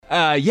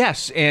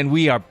Yes, and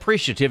we are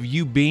appreciative of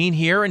you being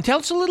here. And tell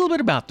us a little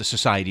bit about the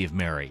Society of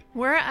Mary.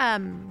 We're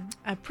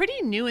a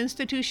pretty new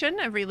institution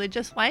of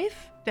religious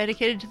life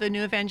dedicated to the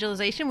new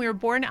evangelization. We were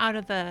born out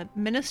of the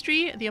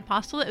ministry, the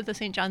apostolate of the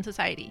St. John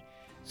Society.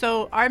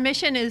 So our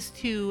mission is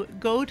to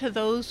go to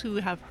those who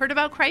have heard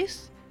about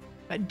Christ,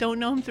 but don't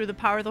know him through the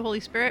power of the Holy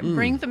Spirit,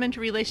 bring them into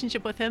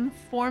relationship with him,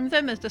 form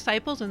them as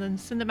disciples, and then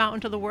send them out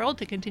into the world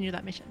to continue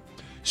that mission.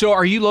 So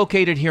are you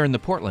located here in the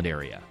Portland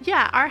area?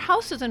 Yeah, our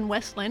house is in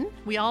Westland.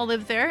 We all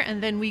live there,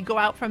 and then we go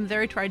out from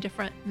there to our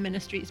different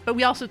ministries. But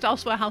it's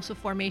also a house of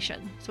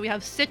formation. So we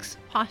have 6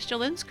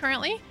 postulants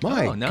currently.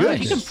 My nice. goodness.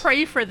 If you can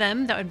pray for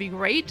them, that would be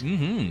great.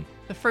 Mm-hmm.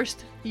 The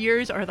first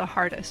years are the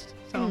hardest.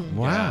 So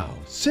Wow.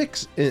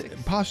 6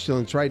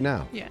 postulants right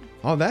now. yeah.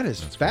 Oh,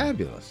 that's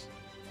fabulous.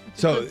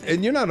 So,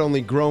 and you're not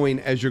only growing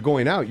as you're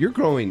going out, you're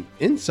growing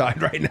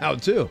inside right now,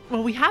 too.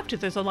 Well, we have to.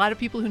 There's a lot of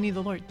people who need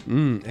the Lord.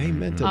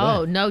 Amen to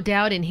Oh, that. no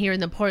doubt. And here in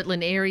the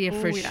Portland area,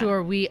 for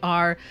sure, we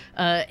are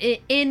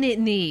in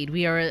need.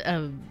 We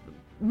are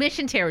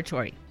mission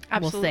territory.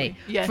 Absolutely. We'll say,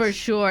 yes. for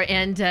sure.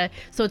 And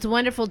so it's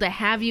wonderful to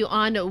have you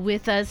on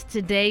with us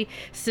today,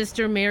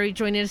 Sister Mary,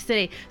 joining us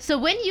today. So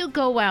when you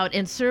go out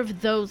and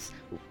serve those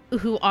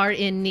who are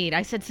in need,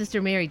 I said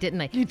Sister Mary, didn't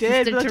I? You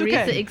did, Sister but that's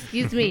Teresa, okay.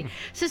 excuse me.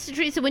 Sister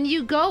Teresa, when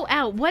you go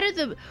out, what are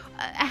the,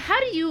 how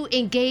do you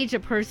engage a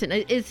person?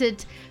 Is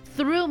it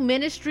through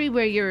ministry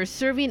where you're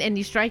serving and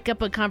you strike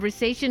up a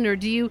conversation, or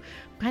do you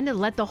kind of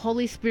let the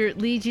Holy Spirit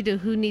lead you to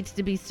who needs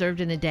to be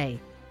served in a day?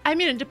 I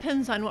mean, it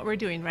depends on what we're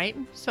doing, right?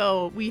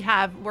 So we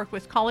have work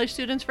with college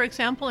students, for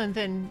example, and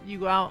then you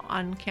go out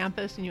on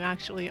campus and you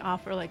actually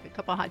offer like a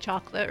cup of hot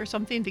chocolate or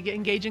something to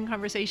engage in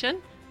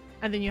conversation,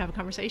 and then you have a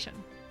conversation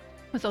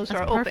with those who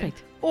are perfect.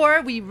 open.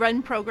 Or we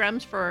run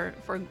programs for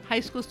high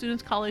school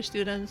students, college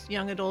students,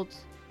 young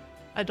adults.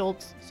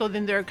 So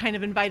then they're kind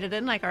of invited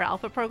in, like our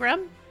Alpha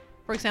program,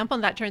 for example,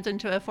 and that turns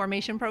into a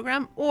formation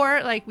program.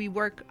 Or like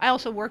I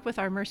also work with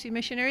our Mercy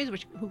missionaries,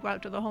 who go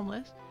out to the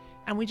homeless.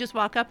 And we just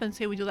walk up and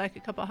say, would you like a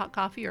cup of hot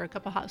coffee or a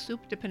cup of hot soup,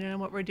 depending on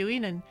what we're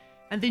doing? And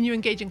then you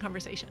engage in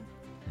conversation.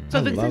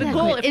 So the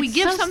goal, if we It's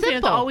give so something,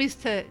 simple. it's always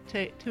to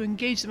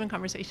engage them in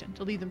conversation,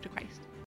 to lead them to Christ.